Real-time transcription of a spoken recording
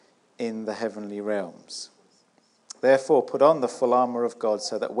in the heavenly realms. Therefore, put on the full armour of God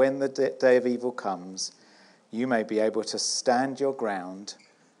so that when the day of evil comes, you may be able to stand your ground,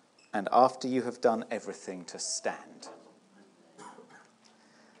 and after you have done everything, to stand.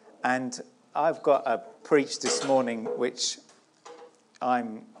 And I've got a preach this morning which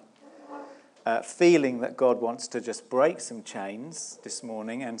I'm feeling that God wants to just break some chains this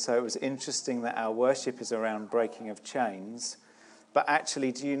morning. And so it was interesting that our worship is around breaking of chains. But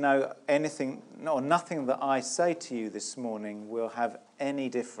actually, do you know anything, or nothing that I say to you this morning will have any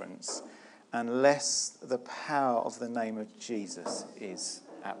difference unless the power of the name of Jesus is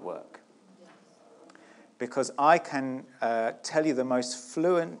at work. Because I can tell you the most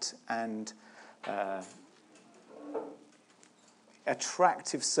fluent and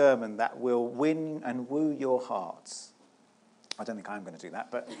attractive sermon that will win and woo your hearts. I don't think I'm going to do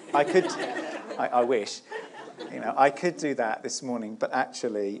that, but I could. I wish. I could do that this morning, but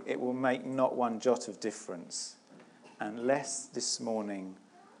actually it will make not one jot of difference unless this morning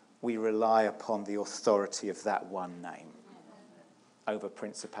we rely upon the authority of that one name over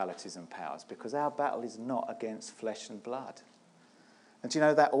principalities and powers, because our battle is not against flesh and blood. And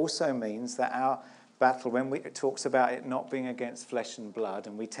that also means that our battle, when it talks about it not being against flesh and blood,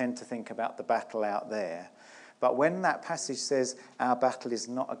 and we tend to think about the battle out there, but when that passage says our battle is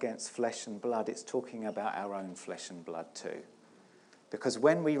not against flesh and blood, it's talking about our own flesh and blood too. Because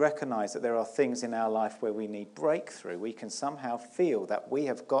when we recognise that there are things in our life where we need breakthrough, we can somehow feel that we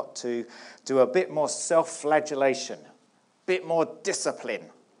have got to do a bit more self-flagellation, a bit more discipline.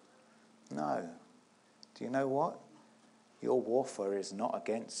 No. Do you know what? Your warfare is not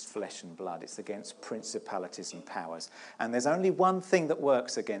against flesh and blood. It's against principalities and powers. And there's only one thing that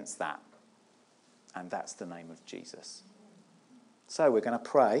works against that. And that's the name of Jesus. So we're going to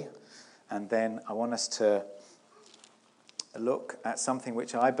pray, and then I want us to look at something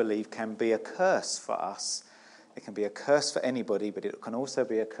which I believe can be a curse for us. It can be a curse for anybody, but it can also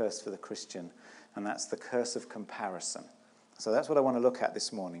be a curse for the Christian, and that's the curse of comparison. So that's what I want to look at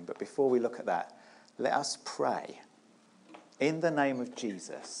this morning. But before we look at that, let us pray in the name of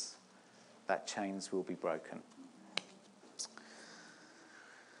Jesus that chains will be broken.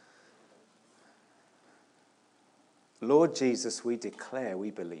 Lord Jesus, we declare we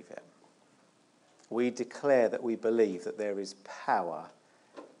believe it. We declare that we believe that there is power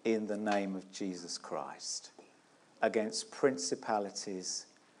in the name of Jesus Christ against principalities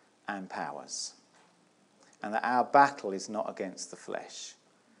and powers. And that our battle is not against the flesh,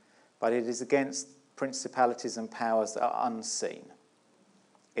 but it is against principalities and powers that are unseen.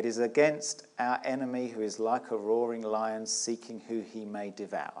 It is against our enemy who is like a roaring lion seeking who he may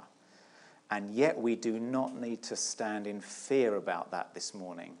devour. And yet we do not need to stand in fear about that this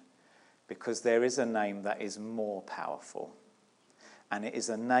morning, because there is a name that is more powerful. And it is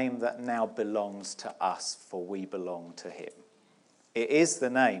a name that now belongs to us, for we belong to him. It is the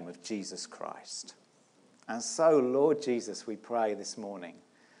name of Jesus Christ. And so, Lord Jesus, we pray this morning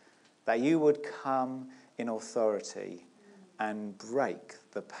that you would come in authority and break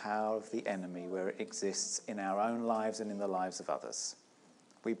the power of the enemy where it exists in our own lives and in the lives of others.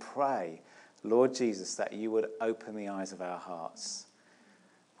 We pray, Lord Jesus, that you would open the eyes of our hearts.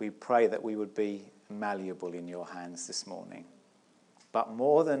 We pray that we would be malleable in your hands this morning. But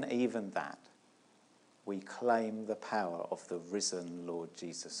more than even that, we claim the power of the risen Lord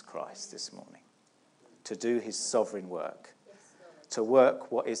Jesus Christ this morning to do his sovereign work, to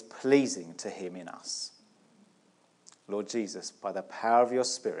work what is pleasing to him in us. Lord Jesus, by the power of your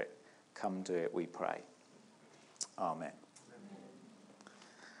Spirit, come do it, we pray. Amen.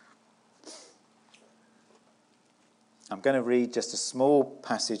 I'm going to read just a small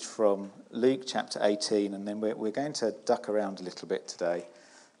passage from Luke chapter 18, and then we're going to duck around a little bit today.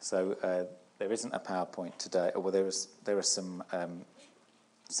 So there isn't a PowerPoint today. Well, there are some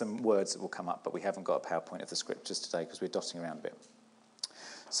words that will come up, but we haven't got a PowerPoint of the scriptures today because we're dotting around a bit.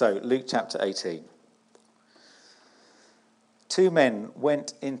 So Luke chapter 18. 2 men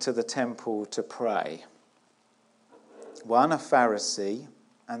went into the temple to pray. One a Pharisee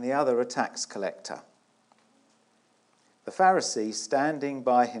and the other a tax collector. The Pharisee, standing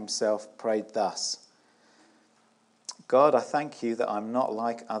by himself, prayed thus: God, I thank you that I'm not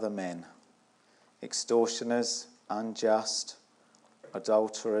like other men, extortioners, unjust,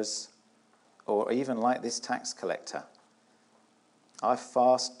 adulterers, or even like this tax collector. I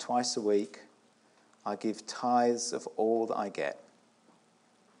fast twice a week. I give tithes of all that I get.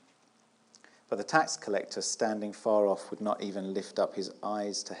 But the tax collector, standing far off, would not even lift up his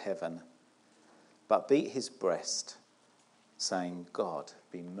eyes to heaven, but beat his breast, saying, God,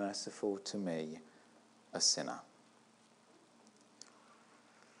 be merciful to me, a sinner.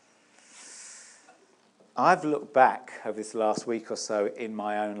 I've looked back over this last week or so in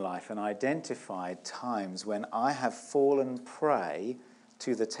my own life and identified times when I have fallen prey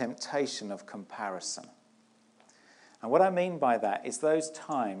to the temptation of comparison. And what I mean by that is those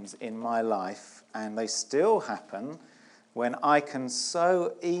times in my life, and they still happen, when I can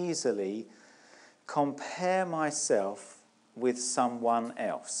so easily compare myself with someone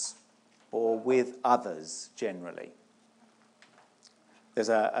else or with others generally. There's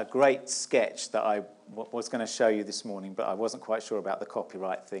a great sketch that I was going to show you this morning, but I wasn't quite sure about the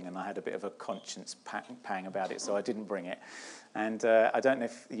copyright thing, and I had a bit of a conscience pang about it, so I didn't bring it. And I don't know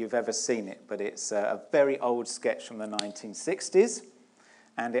if you've ever seen it, but it's a very old sketch from the 1960s,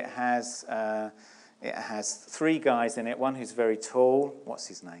 and it has three guys in it. One who's very tall. What's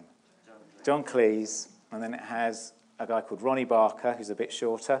his name? John Cleese. And then it has a guy called Ronnie Barker, who's a bit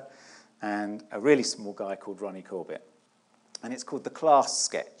shorter, and a really small guy called Ronnie Corbett. And it's called the Class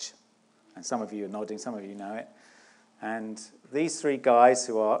Sketch. And some of you are nodding, some of you know it. And these three guys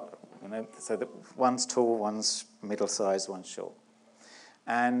who are, so that one's tall, one's middle-sized, one's short.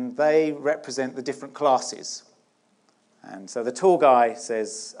 And they represent the different classes. And so the tall guy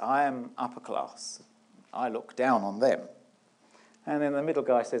says, I am upper class. I look down on them. And then the middle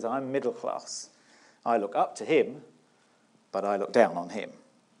guy says, I'm middle class. I look up to him, but I look down on him.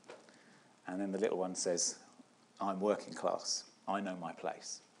 And then the little one says, I'm working class. I know my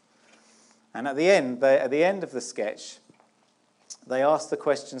place. And at the end of the sketch, they ask the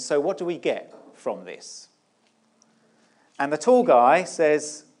question, so what do we get from this? And the tall guy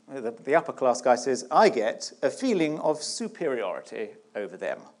says, the upper class guy says, I get a feeling of superiority over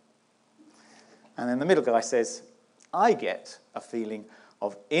them. And then the middle guy says, I get a feeling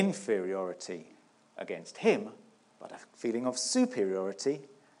of inferiority against him, but a feeling of superiority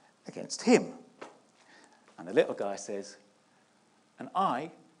against him. And the little guy says, and I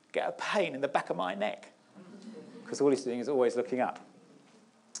get a pain in the back of my neck. Because all he's doing is always looking up.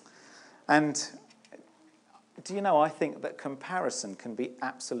 And do you know, I think that comparison can be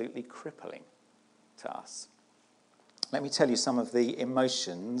absolutely crippling to us. Let me tell you some of the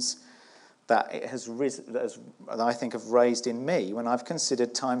emotions that it has that I think have raised in me when I've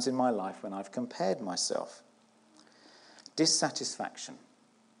considered times in my life when I've compared myself. Dissatisfaction,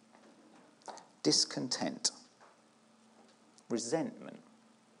 discontent, resentment,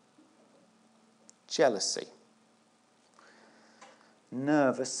 jealousy,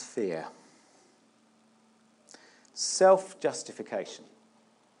 nervous fear, self-justification,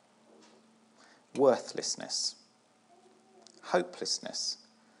 worthlessness, hopelessness,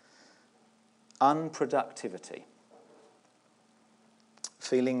 unproductivity,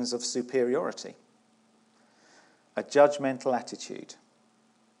 feelings of superiority, a judgmental attitude,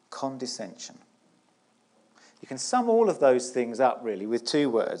 condescension. You can sum all of those things up, really, with two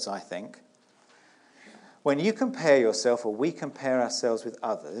words, I think. When you compare yourself, or we compare ourselves with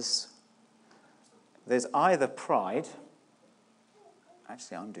others, there's either pride.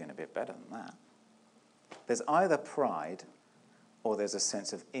 Actually, I'm doing a bit better than that. There's either pride or there's a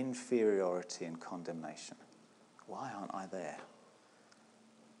sense of inferiority and condemnation. Why aren't I there?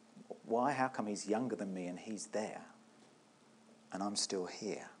 Why? How come he's younger than me and he's there and I'm still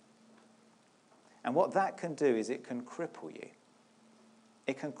here? And what that can do is it can cripple you.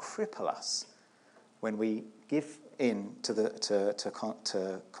 It can cripple us when we give in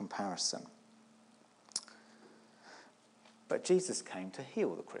to comparison. But Jesus came to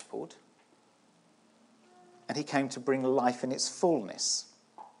heal the crippled. And he came to bring life in its fullness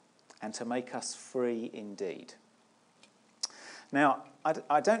and to make us free indeed. Now,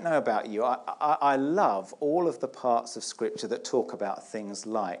 I don't know about you. I love all of the parts of Scripture that talk about things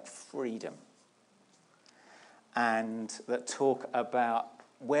like freedom and that talk about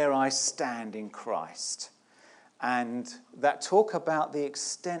where I stand in Christ and that talk about the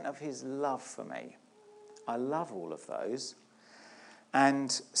extent of his love for me. I love all of those. And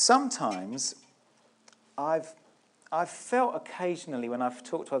sometimes I've felt occasionally when I've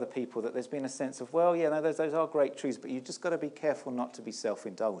talked to other people that there's been a sense of, well, yeah, no, those are great truths, but you've just got to be careful not to be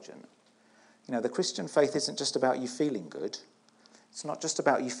self-indulgent. You know, the Christian faith isn't just about you feeling good. It's not just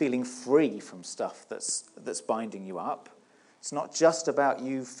about you feeling free from stuff that's binding you up. It's not just about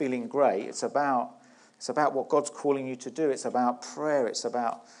you feeling great. It's about what God's calling you to do. It's about prayer. It's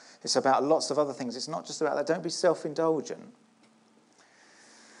about lots of other things. It's not just about that. Don't be self-indulgent.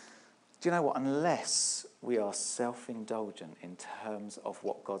 Do you know what? Unless we are self-indulgent in terms of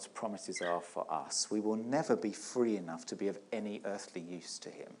what God's promises are for us, we will never be free enough to be of any earthly use to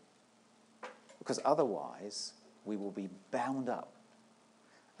him. Because otherwise, we will be bound up.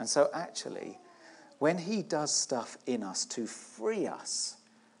 And so actually, when he does stuff in us to free us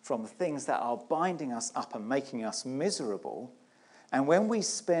from things that are binding us up and making us miserable. And when we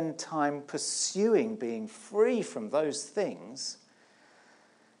spend time pursuing being free from those things,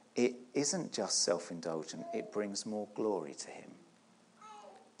 it isn't just self-indulgent, it brings more glory to him.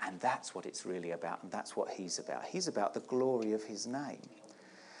 And that's what it's really about, and that's what he's about. He's about the glory of his name.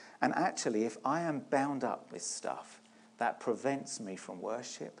 And actually, if I am bound up with stuff that prevents me from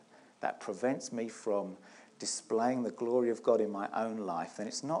worship, that prevents me from displaying the glory of God in my own life, then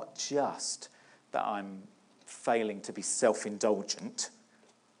it's not just that I'm failing to be self-indulgent,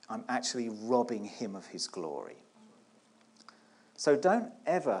 I'm actually robbing him of his glory. So don't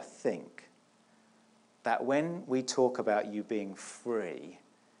ever think that when we talk about you being free,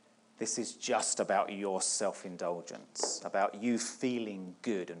 this is just about your self-indulgence, about you feeling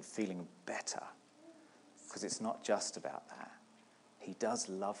good and feeling better. Because it's not just about that. He does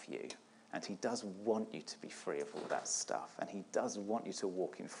love you, and he does want you to be free of all that stuff, and he does want you to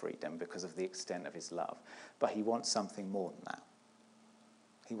walk in freedom because of the extent of his love. But he wants something more than that.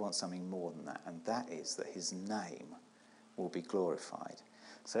 He wants something more than that, and that is that his name will be glorified.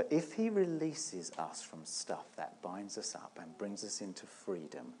 So if he releases us from stuff that binds us up and brings us into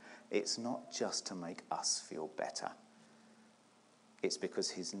freedom, it's not just to make us feel better. It's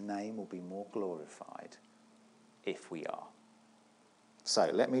because his name will be more glorified if we are.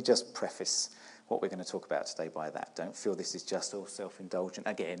 So let me just preface what we're going to talk about today by that. Don't feel this is just all self-indulgent.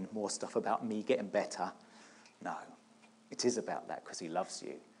 Again, more stuff about me getting better. No, it is about that because he loves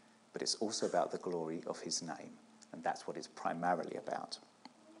you. But it's also about the glory of his name. And that's what it's primarily about.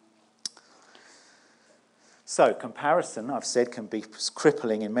 So comparison, I've said, can be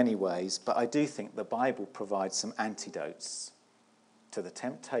crippling in many ways. But I do think the Bible provides some antidotes to the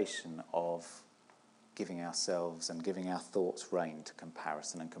temptation of giving ourselves and giving our thoughts rein to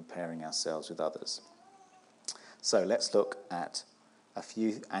comparison and comparing ourselves with others. So let's look at a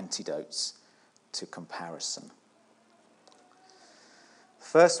few antidotes to comparison. The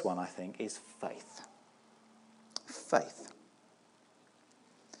first one, I think, is faith. Faith.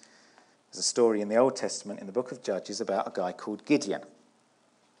 There's a story in the Old Testament in the book of Judges about a guy called Gideon.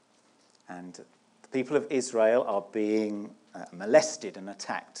 And the people of Israel are being molested and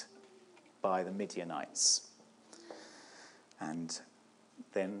attacked by the Midianites. And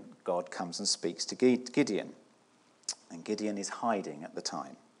then God comes and speaks to Gideon. And Gideon is hiding at the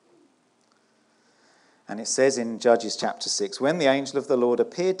time. And it says in Judges chapter 6, when the angel of the Lord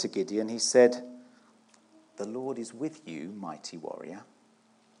appeared to Gideon, he said, "The Lord is with you, mighty warrior.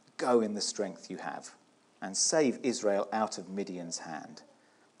 Go in the strength you have and save Israel out of Midian's hand.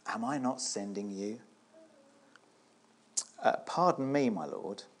 Am I not sending you?" "Pardon me, my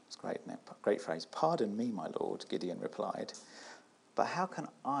Lord." It's great phrase. "Pardon me, my Lord," Gideon replied. "But how can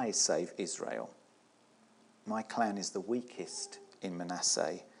I save Israel? My clan is the weakest in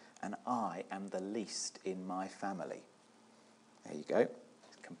Manasseh, and I am the least in my family." There you go.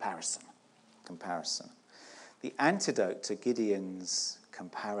 Comparison. The antidote to Gideon's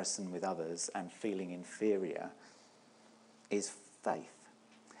comparison with others and feeling inferior is faith.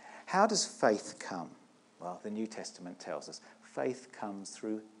 How does faith come? Well, the New Testament tells us faith comes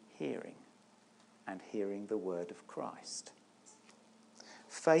through hearing, and hearing the word of Christ.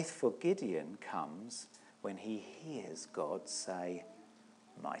 Faith for Gideon comes when he hears God say,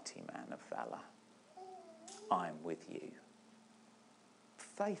 "Mighty man of valor, I'm with you."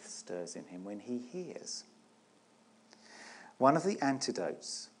 Faith stirs in him when he hears. One of the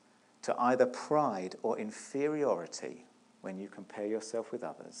antidotes to either pride or inferiority when you compare yourself with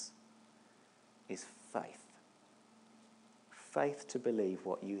others is faith. Faith to believe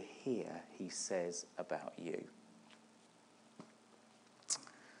what you hear he says about you.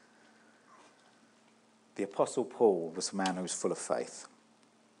 The Apostle Paul was a man who was full of faith.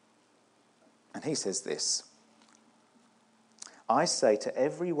 And he says this, "I say to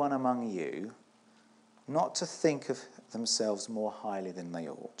everyone among you not to think of themselves more highly than they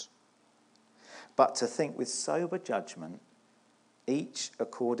ought, but to think with sober judgment, each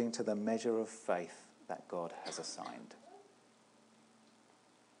according to the measure of faith that God has assigned."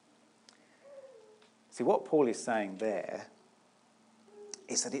 See, what Paul is saying there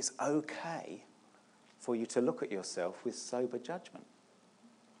is that it's okay for you to look at yourself with sober judgment.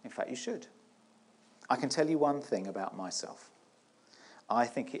 In fact, you should. I can tell you one thing about myself. I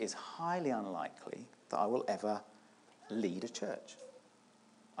think it is highly unlikely that I will ever lead a church.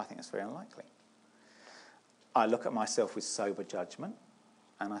 I think it's very unlikely. I look at myself with sober judgment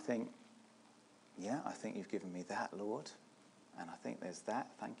and I think, yeah, I think you've given me that, Lord. And I think there's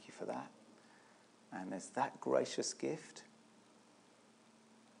that, thank you for that. And there's that gracious gift.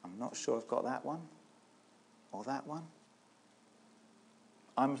 I'm not sure I've got that one or that one.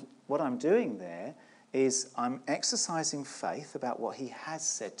 what I'm doing there is I'm exercising faith about what he has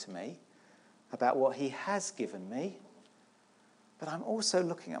said to me, about what he has given me, but I'm also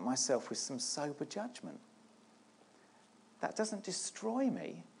looking at myself with some sober judgment. That doesn't destroy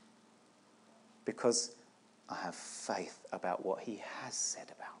me because I have faith about what he has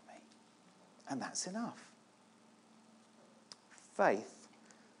said about me. And that's enough. Faith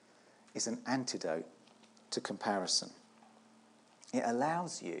is an antidote to comparison. It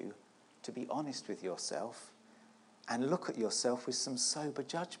allows you to be honest with yourself and look at yourself with some sober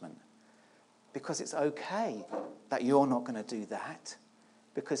judgment. Because it's okay that you're not going to do that.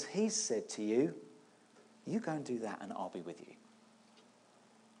 Because he's said to you, you go and do that and I'll be with you.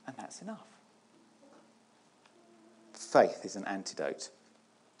 And that's enough. Faith is an antidote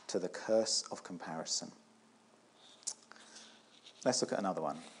to the curse of comparison. Let's look at another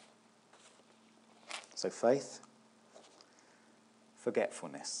one. So faith,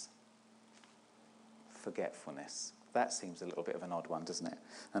 forgetfulness. Forgetfulness. That seems a little bit of an odd one, doesn't it?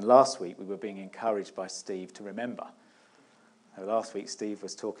 And last week we were being encouraged by Steve to remember. Last week Steve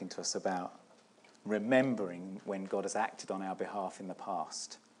was talking to us about remembering when God has acted on our behalf in the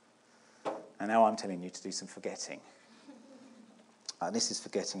past. And now I'm telling you to do some forgetting. This is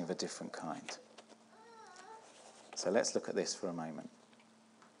forgetting of a different kind. So let's look at this for a moment.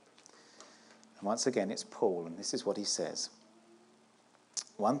 And once again, it's Paul, and this is what he says.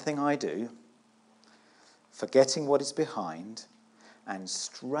 One thing I do, forgetting what is behind and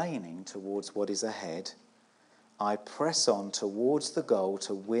straining towards what is ahead, I press on towards the goal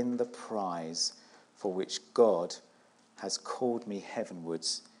to win the prize for which God has called me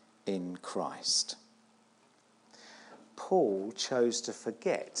heavenwards in Christ. Paul chose to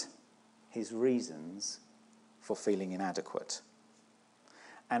forget his reasons for feeling inadequate.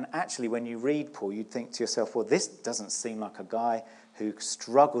 And actually, when you read Paul, you'd think to yourself, well, this doesn't seem like a guy who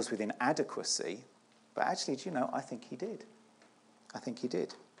struggles with inadequacy. But actually, do you know, I think he did. I think he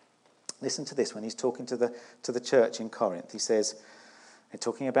did. Listen to this when he's talking to the church in Corinth. He says,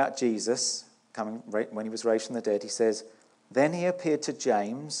 talking about Jesus, when he was raised from the dead, he says, then he appeared to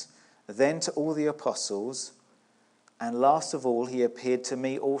James, then to all the apostles, and last of all, he appeared to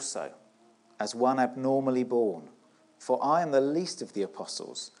me also, as one abnormally born. For I am the least of the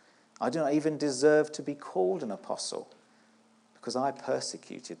apostles. I do not even deserve to be called an apostle, because I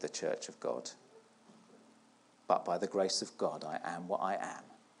persecuted the church of God. But by the grace of God, I am what I am.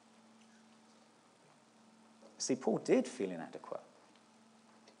 See, Paul did feel inadequate.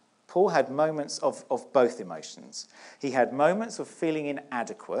 Paul had moments of both emotions. He had moments of feeling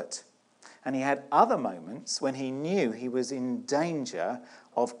inadequate, and he had other moments when he knew he was in danger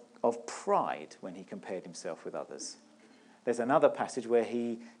of pride when he compared himself with others. There's another passage where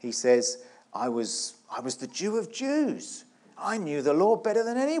he says, I was the Jew of Jews. I knew the law better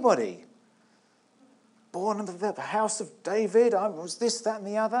than anybody. Born in the house of David, I was this, that, and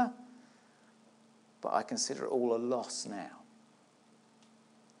the other. But I consider it all a loss now.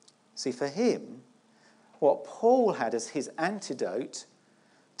 See, for him, what Paul had as his antidote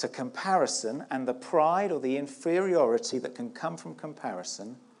to comparison and the pride or the inferiority that can come from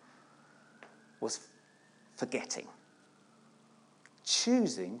comparison was forgetting.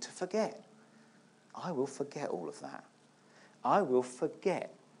 Choosing to forget. I will forget all of that. I will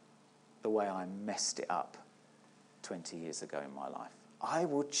forget the way I messed it up 20 years ago in my life. I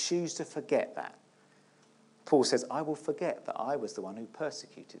will choose to forget that. Paul says, I will forget that I was the one who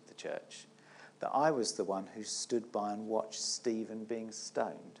persecuted the church, that I was the one who stood by and watched Stephen being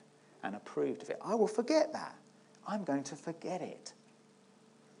stoned and approved of it. I will forget that. I'm going to forget it.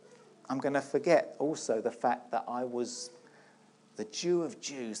 I'm going to forget also the fact that I was the Jew of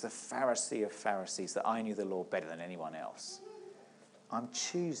Jews, the Pharisee of Pharisees, that I knew the law better than anyone else. I'm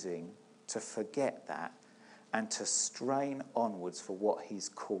choosing to forget that and to strain onwards for what he's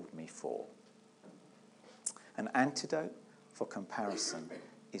called me for. An antidote for comparison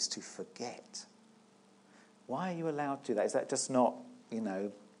is to forget. Why are you allowed to do that? Is that just not,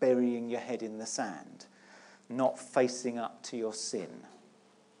 burying your head in the sand? Not facing up to your sin?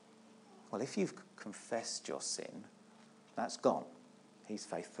 Well, if you've confessed your sin, that's gone. He's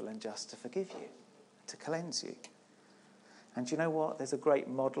faithful and just to forgive you, to cleanse you. And do you know what? There's a great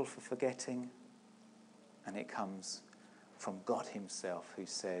model for forgetting, and it comes from God himself, who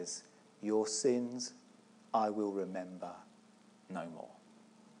says, your sins I will remember no more.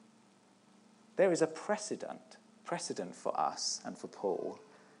 There is a precedent for us and for Paul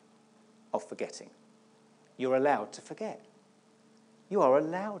of forgetting. You're allowed to forget. You are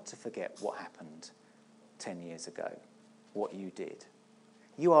allowed to forget what happened 10 years ago, what you did.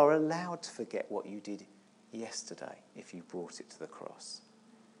 You are allowed to forget what you did yesterday if you brought it to the cross.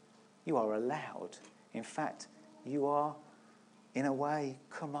 You are allowed. In fact, you are, in a way,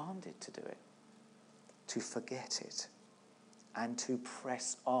 commanded to do it, to forget it, and to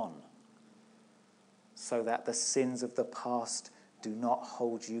press on, so that the sins of the past do not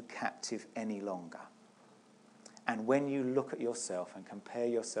hold you captive any longer. And when you look at yourself and compare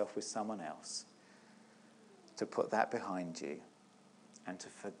yourself with someone else, to put that behind you and to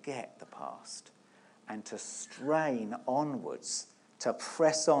forget the past and to strain onwards, to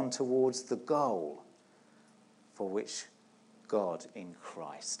press on towards the goal for which God in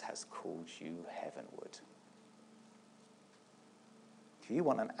Christ has called you heavenward. If you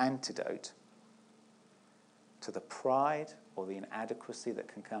want an antidote to the pride or the inadequacy that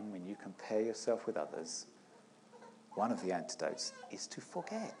can come when you compare yourself with others, one of the antidotes is to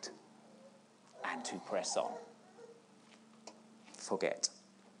forget and to press on. Forget.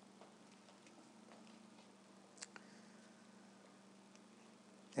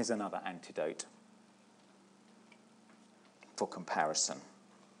 Here's another antidote for comparison.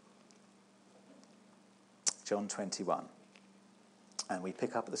 John 21. And we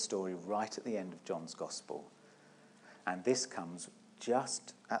pick up the story right at the end of John's Gospel. And this comes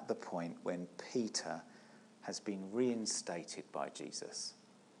just at the point when Peter has been reinstated by Jesus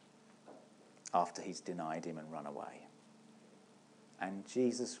after he's denied him and run away. And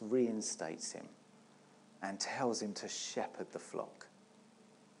Jesus reinstates him and tells him to shepherd the flock.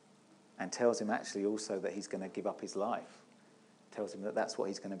 And tells him actually also that he's going to give up his life. Tells him that that's what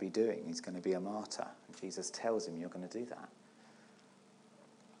he's going to be doing. He's going to be a martyr. And Jesus tells him, you're going to do that.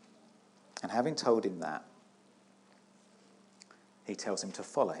 And having told him that, he tells him to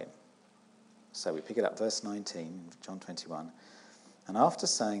follow him. So we pick it up, verse 19, John 21. And after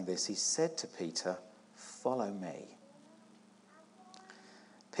saying this, he said to Peter, follow me.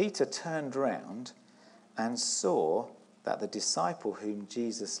 Peter turned round and saw that the disciple whom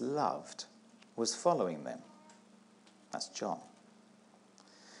Jesus loved was following them. That's John.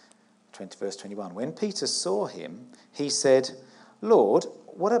 Verse 21. When Peter saw him, he said, Lord,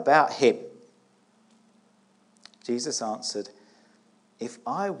 what about him? Jesus answered, if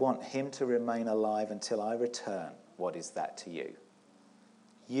I want him to remain alive until I return, what is that to you?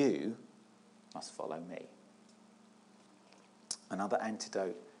 You must follow me. Another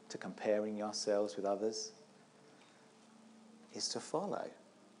antidote to comparing yourselves with others is to follow.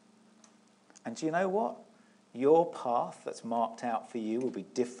 And do you know what? Your path that's marked out for you will be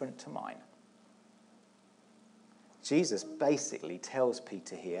different to mine. Jesus basically tells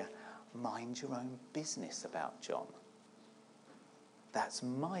Peter here, mind your own business about John. That's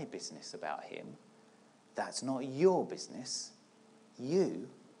my business about him. That's not your business. You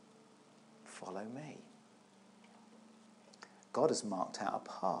follow me. God has marked out a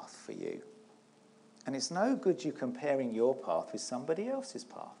path for you. And it's no good you comparing your path with somebody else's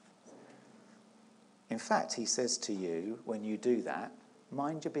path. In fact, he says to you, when you do that,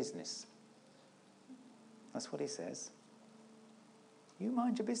 mind your business. That's what he says. You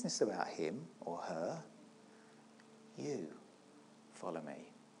mind your business about him or her. You follow me.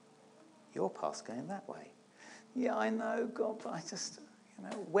 Your path's going that way. Yeah, I know, God, but I just,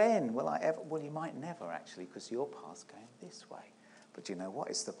 when will I ever? Well, you might never, actually, because your path's going this way. But you know what?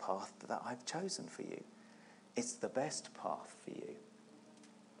 It's the path that I've chosen for you. It's the best path for you.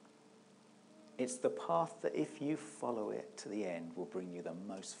 It's the path that if you follow it to the end will bring you the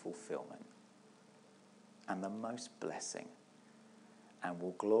most fulfillment and the most blessing and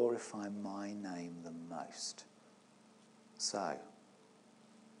will glorify my name the most. So,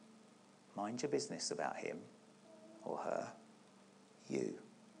 mind your business about him or her. You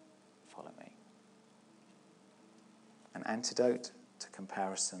follow me. An antidote to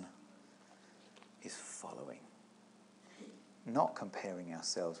comparison is following. Not comparing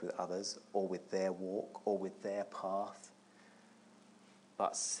ourselves with others or with their walk or with their path,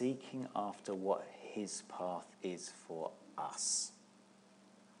 but seeking after what his path is for us.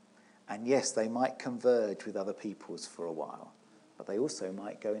 And yes, they might converge with other people's for a while, but they also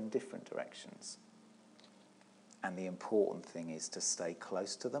might go in different directions. And the important thing is to stay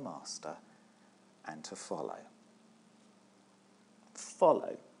close to the Master and to follow.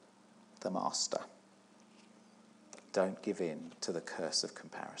 Follow the Master. Don't give in to the curse of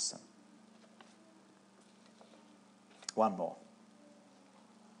comparison. One more.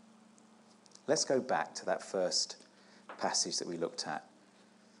 Let's go back to that first passage that we looked at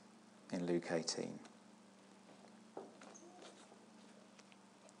in Luke 18.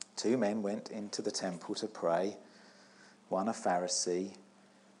 Two men went into the temple to pray, one a Pharisee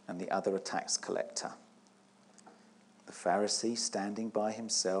and the other a tax collector. The Pharisee, standing by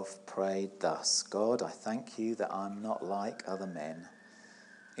himself, prayed thus, God, I thank you that I'm not like other men,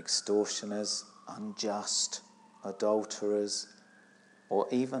 extortioners, unjust, adulterers, or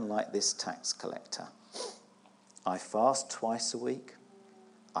even like this tax collector. I fast twice a week.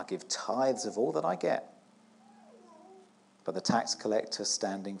 I give tithes of all that I get. But the tax collector,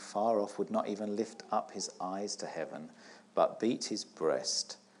 standing far off, would not even lift up his eyes to heaven, but beat his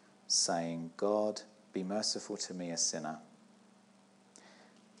breast, saying, God, be merciful to me, a sinner.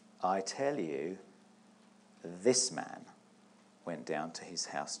 I tell you, this man went down to his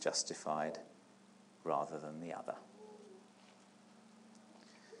house justified rather than the other.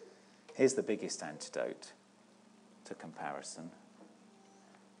 Here's the biggest antidote to comparison: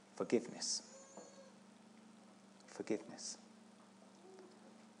 forgiveness. Forgiveness.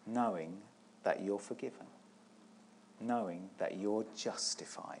 Knowing that you're forgiven. Knowing that you're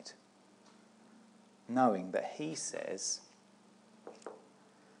justified. Knowing that he says,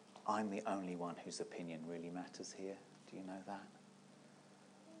 I'm the only one whose opinion really matters here. Do you know that?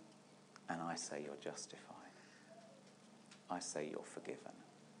 And I say you're justified. I say you're forgiven.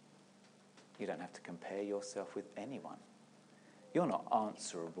 You don't have to compare yourself with anyone. You're not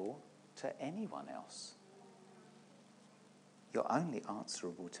answerable to anyone else. You're only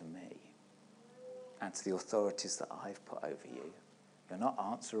answerable to me and to the authorities that I've put over you. You're not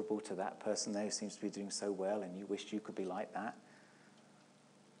answerable to that person there who seems to be doing so well and you wish you could be like that.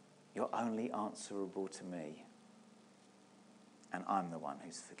 You're only answerable to me. And I'm the one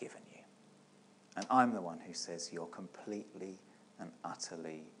who's forgiven you. And I'm the one who says you're completely and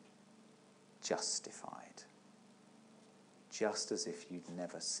utterly justified. Just as if you'd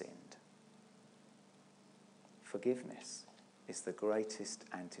never sinned. Forgiveness is the greatest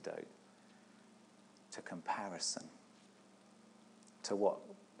antidote to comparison, to what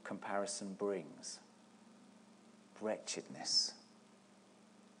comparison brings: wretchedness,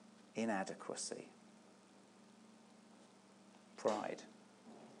 inadequacy, pride.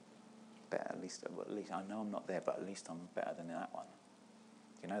 At least I know I'm not there, but at least I'm better than that one.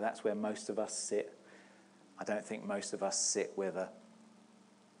 You know, that's where most of us sit. I don't think most of us sit where the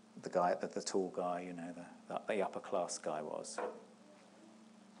guy, the tall guy, you know, the upper class guy was.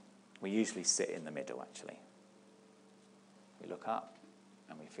 We usually sit in the middle, actually. We look up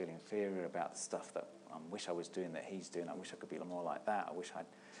and we feel inferior about the stuff that I wish I was doing that he's doing. I wish I could be more like that. I wish I'd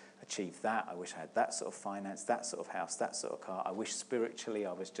achieved that. I wish I had that sort of finance, that sort of house, that sort of car. I wish spiritually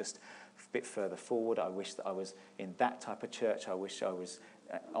I was just a bit further forward. I wish that I was in that type of church. I wish I was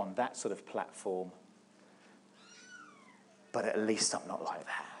on that sort of platform. But at least I'm not like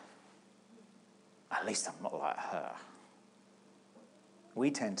that. At least I'm not like her.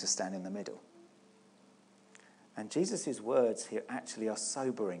 We tend to stand in the middle. And Jesus' words here actually are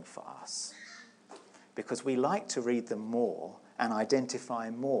sobering for us, because we like to read them more and identify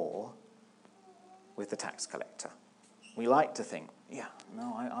more with the tax collector. We like to think, yeah,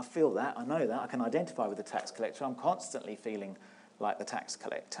 no, I feel that, I know that, I can identify with the tax collector. I'm constantly feeling like the tax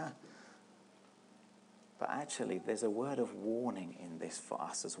collector. But actually, there's a word of warning in this for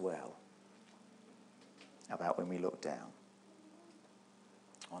us as well, about when we look down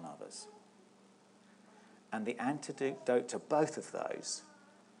on others. And the antidote to both of those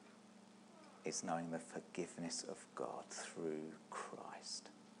is knowing the forgiveness of God through Christ,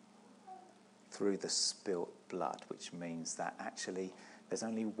 through the spilt blood, which means that actually there's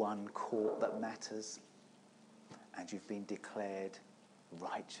only one court that matters, and you've been declared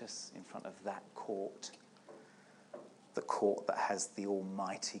righteous in front of that court, the court that has the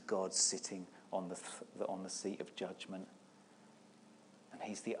Almighty God sitting on the seat of judgment. And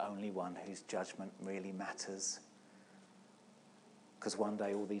he's the only one whose judgment really matters. Because one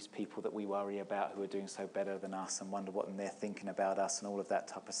day all these people that we worry about who are doing so better than us and wonder what they're thinking about us and all of that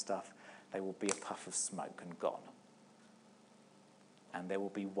type of stuff, they will be a puff of smoke and gone. And there will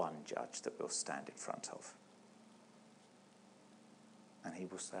be one judge that we'll stand in front of. And he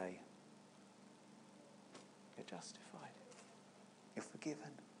will say, you're justified. You're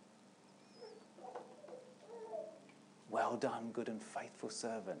forgiven. Well done, good and faithful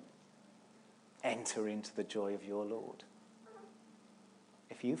servant. Enter into the joy of your Lord.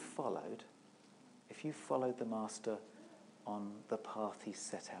 If you followed the Master on the path he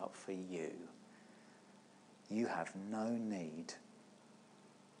set out for you, you have no need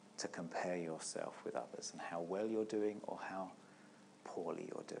to compare yourself with others and how well you're doing or how poorly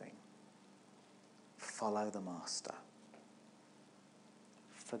you're doing. Follow the Master.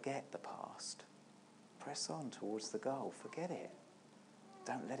 Forget the past. Press on towards the goal. Forget it.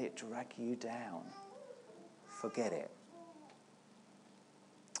 Don't let it drag you down. Forget it.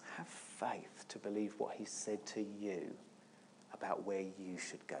 Have faith to believe what he said to you about where you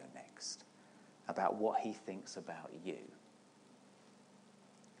should go next, about what he thinks about you.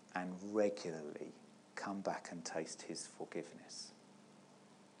 and regularly come back and taste his forgiveness.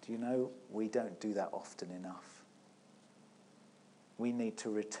 Do you know we don't do that often enough? We need to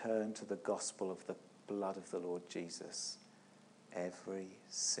return to the gospel of the blood of the Lord Jesus every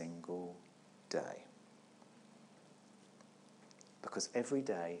single day. Because every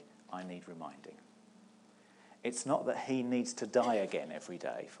day I need reminding. It's not that he needs to die again every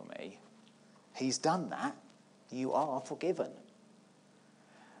day for me. He's done that. You are forgiven.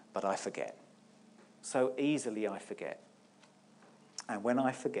 But I forget. So easily I forget. And when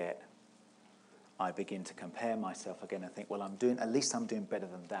I forget, I begin to compare myself again and think, well, at least I'm doing better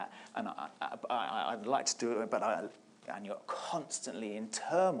than that. And I'd like to do it, and you're constantly in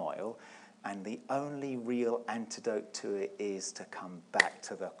turmoil. And the only real antidote to it is to come back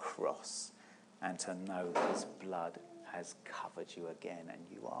to the cross and to know his blood has covered you again and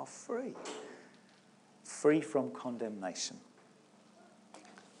you are free. Free from condemnation.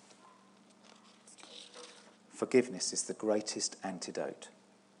 Forgiveness is the greatest antidote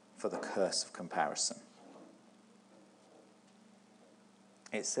for the curse of comparison.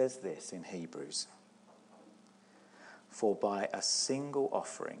 It says this in Hebrews: for by a single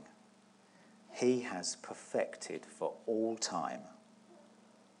offering he has perfected for all time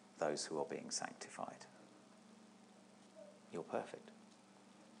those who are being sanctified. You're perfect.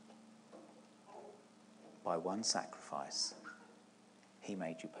 By one sacrifice, he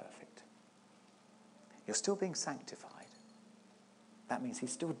made you perfect. You're still being sanctified. That means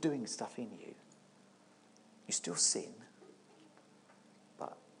he's still doing stuff in you. You still sin,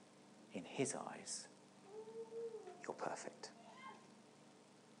 but in his eyes, you're perfect.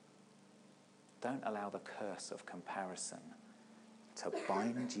 Don't allow the curse of comparison to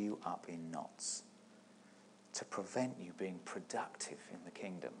bind you up in knots, to prevent you being productive in the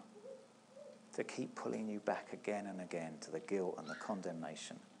kingdom, to keep pulling you back again and again to the guilt and the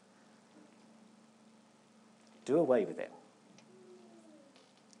condemnation. Do away with it.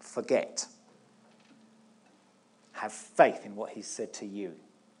 Forget. Have faith in what he's said to you.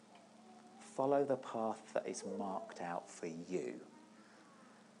 Follow the path that is marked out for you.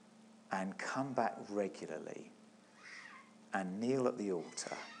 And come back regularly and kneel at the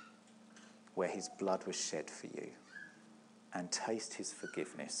altar where his blood was shed for you and taste his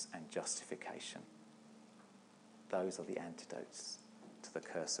forgiveness and justification. Those are the antidotes to the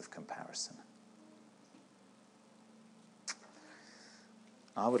curse of comparison.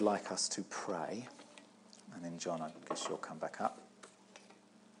 I would like us to pray, and then John, I guess you'll come back up.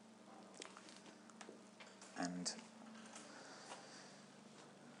 And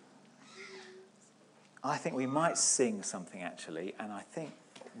I think we might sing something actually, and I think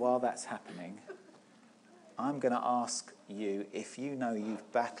while that's happening, I'm going to ask you, if you know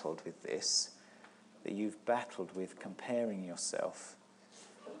you've battled with this, that you've battled with comparing yourself,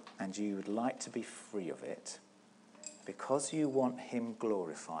 and you would like to be free of it, because you want him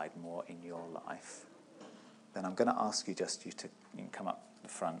glorified more in your life, then I'm going to ask you you can come up the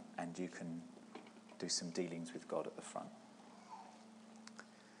front and you can do some dealings with God at the front.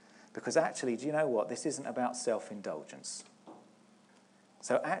 Because actually, do you know what? This isn't about self-indulgence.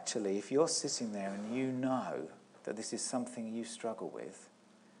 So actually, if you're sitting there and you know that this is something you struggle with,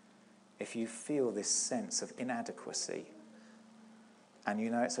 if you feel this sense of inadequacy, and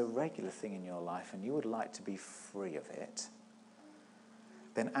you know it's a regular thing in your life and you would like to be free of it,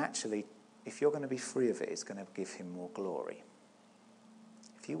 then actually, if you're going to be free of it, it's going to give him more glory.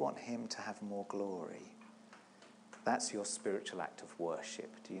 If you want him to have more glory, that's your spiritual act of worship.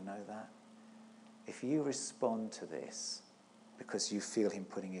 Do you know that? If you respond to this because you feel him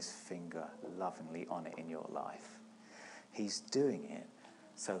putting his finger lovingly on it in your life, he's doing it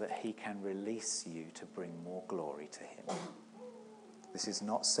so that he can release you to bring more glory to him. This is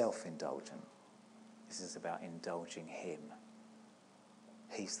not self-indulgent. This is about indulging him.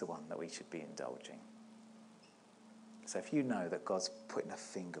 He's the one that we should be indulging. So if you know that God's putting a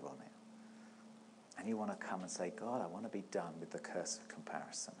finger on it, and you want to come and say, God, I want to be done with the curse of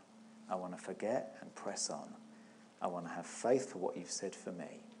comparison. I want to forget and press on. I want to have faith for what you've said for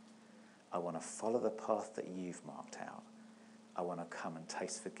me. I want to follow the path that you've marked out. I want to come and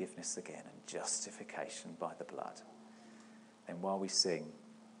taste forgiveness again and justification by the blood. And while we sing,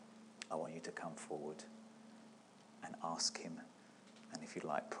 I want you to come forward and ask him. And if you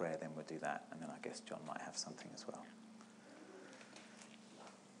like prayer, then we'll do that. And then I guess John might have something as well.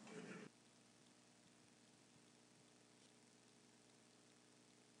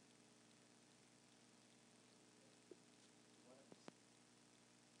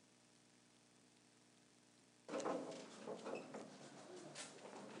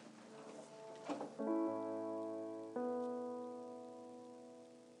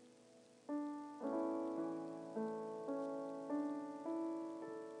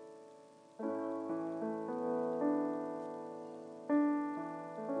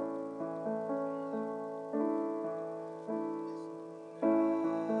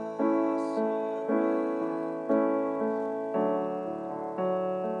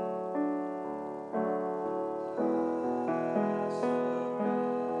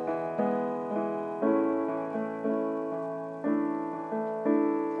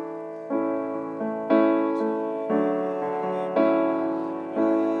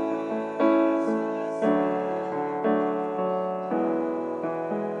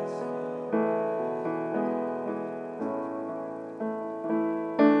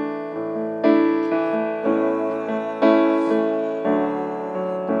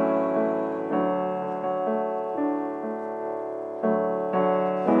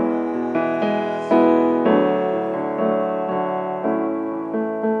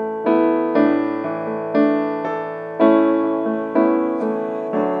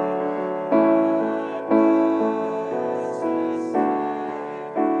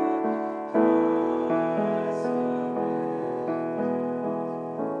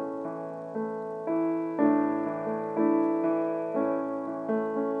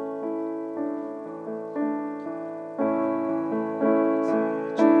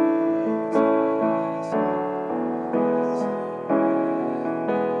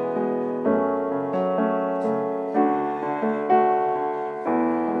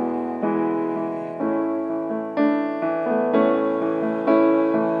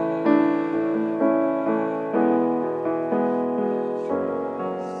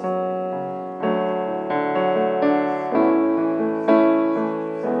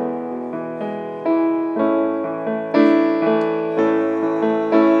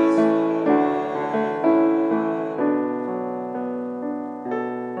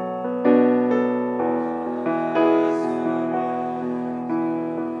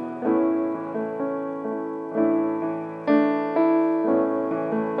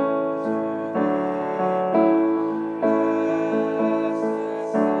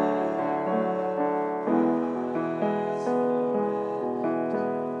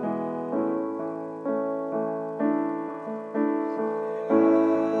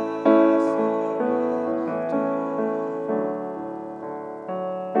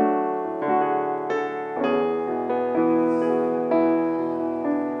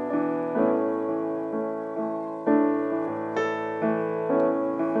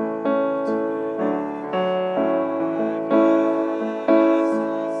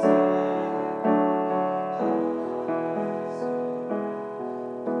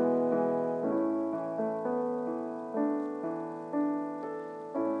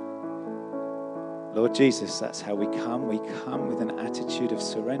 Lord Jesus, that's how we come. We come with an attitude of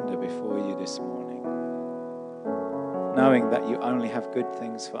surrender before you this morning, knowing that you only have good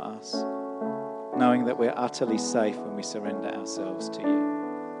things for us, knowing that we're utterly safe when we surrender ourselves to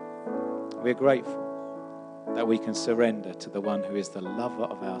you. We're grateful that we can surrender to the one who is the lover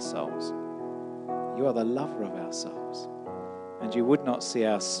of our souls. You are the lover of our souls, and you would not see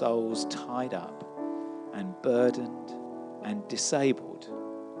our souls tied up and burdened and disabled.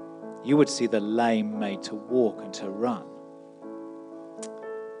 You would see the lame made to walk and to run.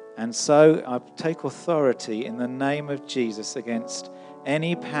 And so I take authority in the name of Jesus against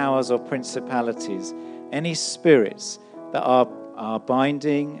any powers or principalities, any spirits that are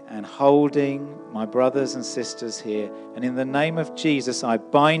binding and holding my brothers and sisters here. And in the name of Jesus, I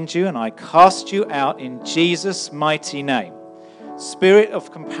bind you and I cast you out in Jesus' mighty name. Spirit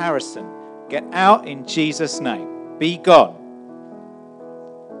of comparison, get out in Jesus' name. Be gone.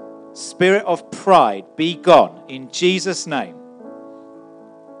 Spirit of pride, be gone in Jesus' name.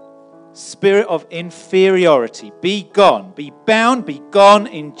 Spirit of inferiority, be gone, be bound, be gone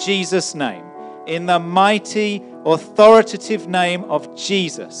in Jesus' name. In the mighty, authoritative name of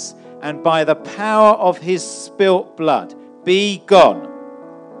Jesus, and by the power of his spilt blood, be gone.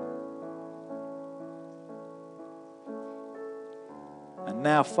 And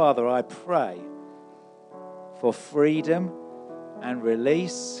now, Father, I pray for freedom and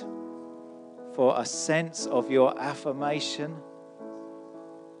release, for a sense of your affirmation,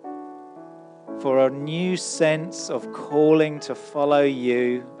 for a new sense of calling to follow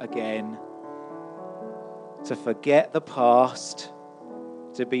you again, to forget the past,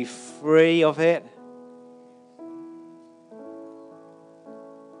 to be free of it,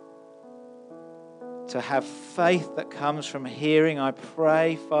 to have faith that comes from hearing. I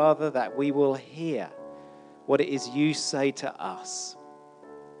pray, Father, that we will hear what it is you say to us,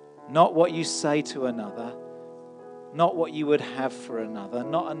 not what you say to another, not what you would have for another,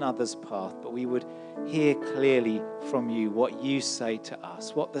 not another's path, but we would hear clearly from you what you say to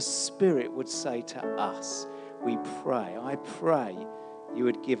us, what the Spirit would say to us. We pray, I pray you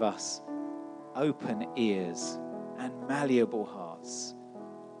would give us open ears and malleable hearts,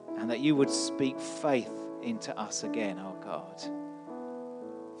 and that you would speak faith into us again, oh God.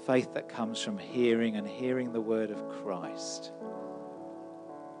 Faith that comes from hearing and hearing the word of Christ.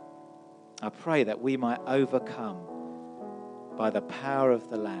 I pray that we might overcome by the power of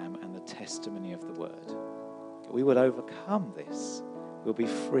the Lamb and the testimony of the word. That we would overcome this. We'll be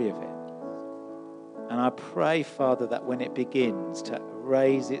free of it. And I pray, Father, that when it begins to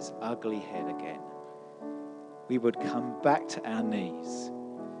raise its ugly head again, we would come back to our knees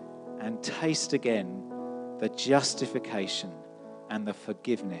and taste again the justification and the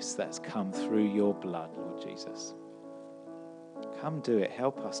forgiveness that's come through your blood, Lord Jesus. Come do it.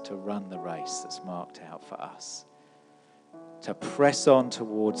 Help us to run the race that's marked out for us, to press on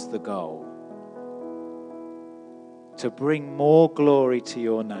towards the goal, to bring more glory to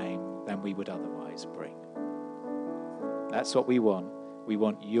your name than we would otherwise bring. That's what we want. We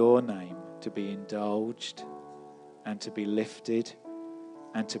want your name to be indulged and to be lifted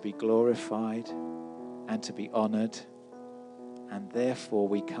and to be glorified and to be honored. And therefore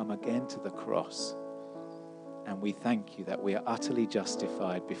we come again to the cross and we thank you that we are utterly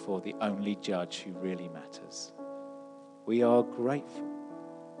justified before the only judge who really matters. We are grateful.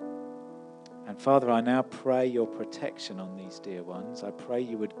 And Father, I now pray your protection on these dear ones. I pray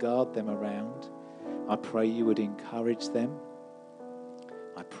you would guard them around. I pray you would encourage them.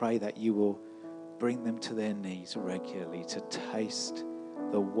 I pray that you will bring them to their knees regularly to taste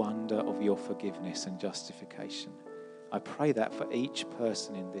the wonder of your forgiveness and justification. I pray that for each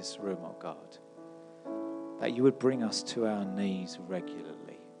person in this room, oh God, that you would bring us to our knees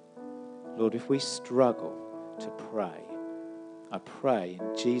regularly. Lord, if we struggle to pray, I pray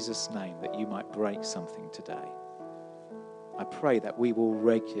in Jesus' name that you might break something today. I pray that we will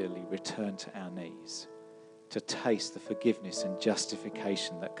regularly return to our knees to taste the forgiveness and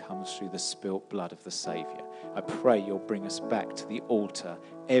justification that comes through the spilt blood of the Saviour. I pray you'll bring us back to the altar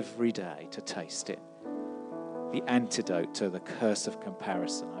every day to taste it. The antidote to the curse of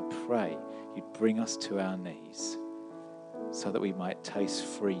comparison. I pray you'd bring us to our knees so that we might taste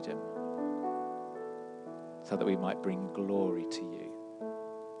freedom, so that we might bring glory to you.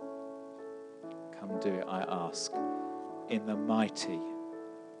 Come do it, I ask, in the mighty,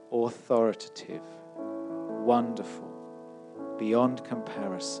 authoritative, wonderful, beyond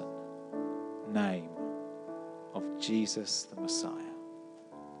comparison name of Jesus the Messiah.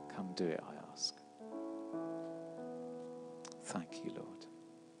 Come do it, I ask. Thank you, Lord.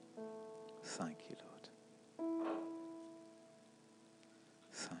 Thank you, Lord.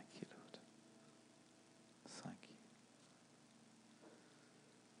 Thank you, Lord.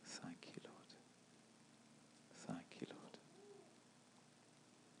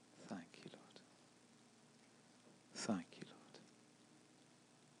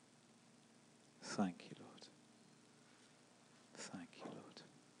 Thank you, Lord. Thank you, Lord.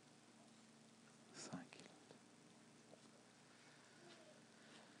 Thank you,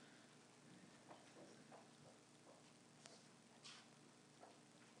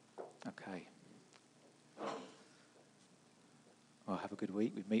 Lord. Okay. Well, have a good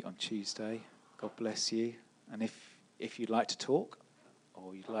week. We meet on Tuesday. God bless you. And if you'd like to talk,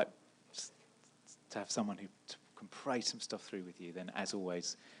 or you'd like to have someone who can pray some stuff through with you, then as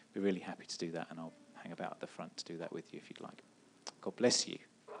always, we're really happy to do that. And I'll hang about at the front to do that with you if you'd like. God bless you.